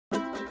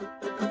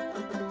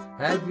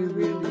Have you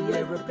really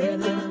ever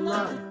been in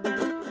love?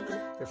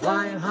 You're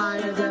flying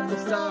higher than the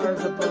stars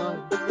above.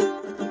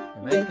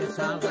 You make it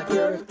sound like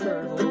you're a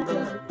turtle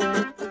dove.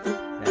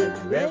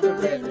 Have you ever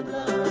been in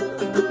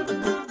love?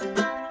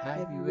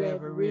 Have you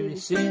ever really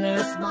seen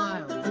a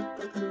smile?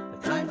 The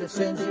kind that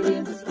sends you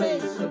into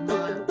space a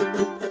mile.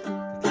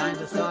 The kind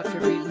that stops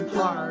your beating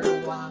heart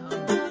a while.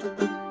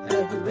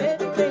 Have you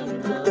ever been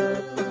in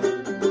love?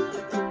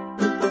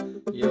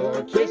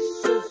 Your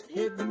kisses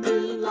hit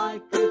me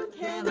like a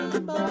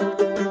cannonball.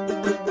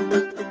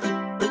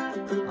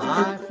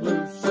 I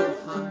flew so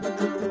high,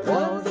 I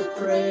was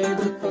afraid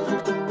to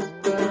fall.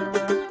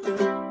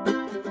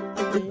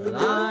 But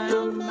I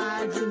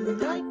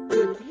imagined I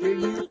could hear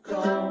you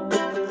call.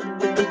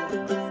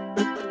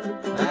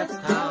 That's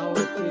how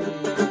it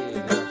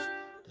feels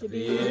to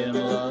be in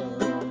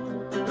love.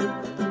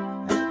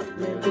 Have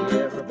you really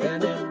ever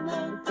been in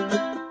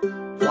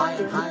love?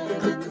 Flying higher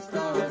than the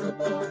stars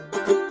above.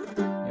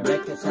 You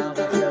make it sound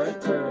like you're a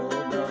turtle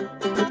dove.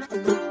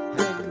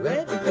 Have you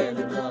ever been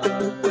in love?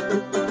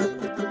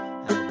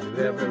 Have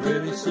you ever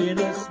really seen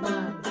a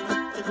smile?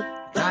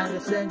 The kind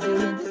that sends you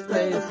into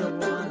space a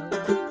while.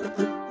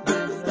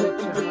 And let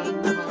your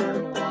heart a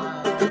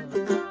while.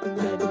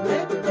 Have you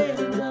ever been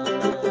in love?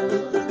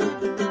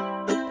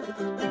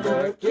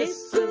 Your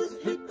kisses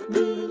hit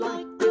me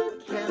like a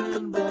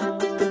cannonball.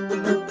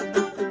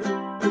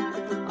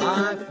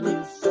 I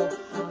flew so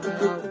high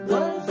I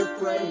was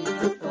afraid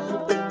to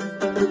fall.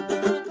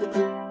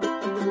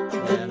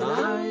 And I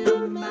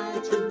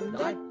imagined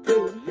I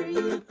could hear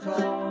you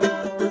call.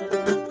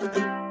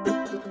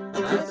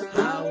 That's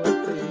how it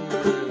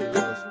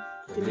feels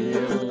to be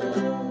in love.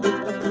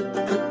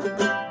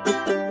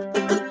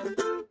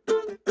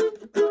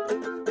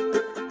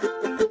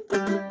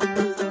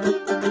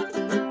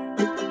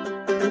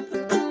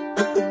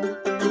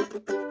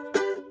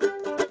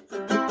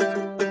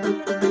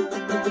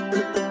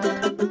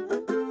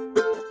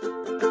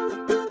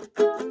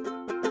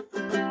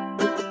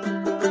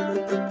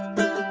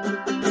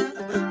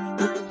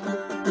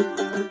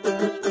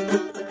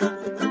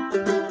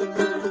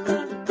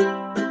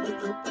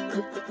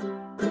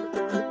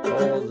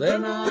 Oh,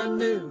 then I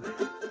knew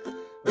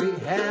we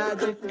had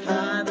the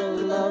kind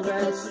of love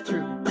that's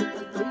true.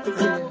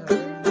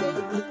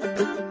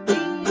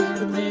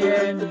 Me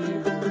and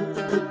you.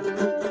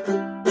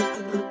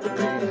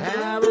 We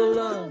have a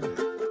love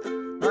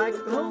like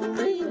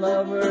only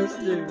lovers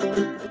do.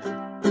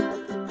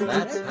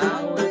 That's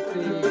how it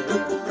feels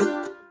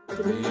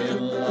to be in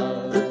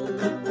love.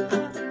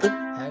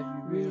 Have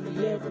you really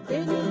ever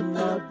been in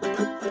love?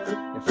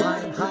 You're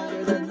flying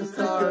higher than the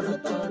stars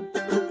above.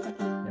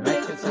 You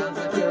make it sound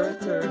like you're a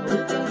turtle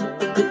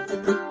dove.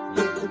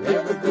 Have you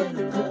ever been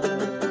in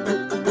love?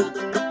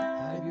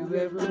 Have you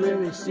ever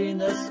really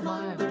seen a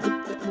smile? The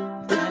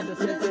kind that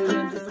sets you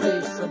into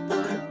space a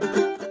mile. The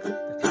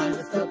kind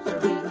that stops your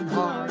beating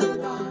heart a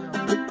while.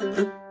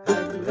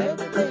 Have you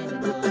ever been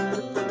in love?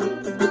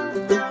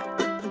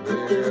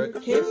 Your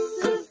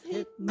kisses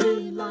hit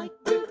me like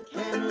a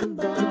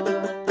cannonball.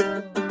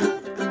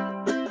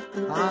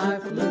 I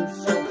flew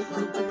so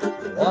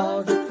high,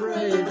 was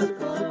afraid to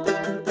fall.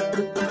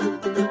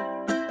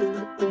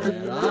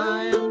 And I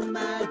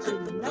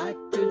imagined I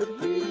could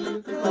hear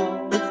you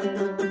call.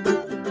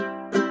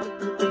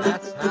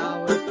 That's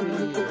how it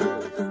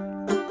feels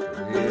to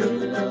be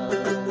in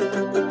love.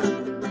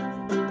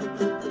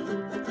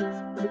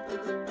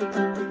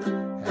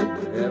 Have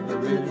you ever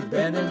really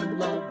been in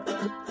love?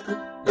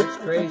 It's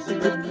crazy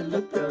when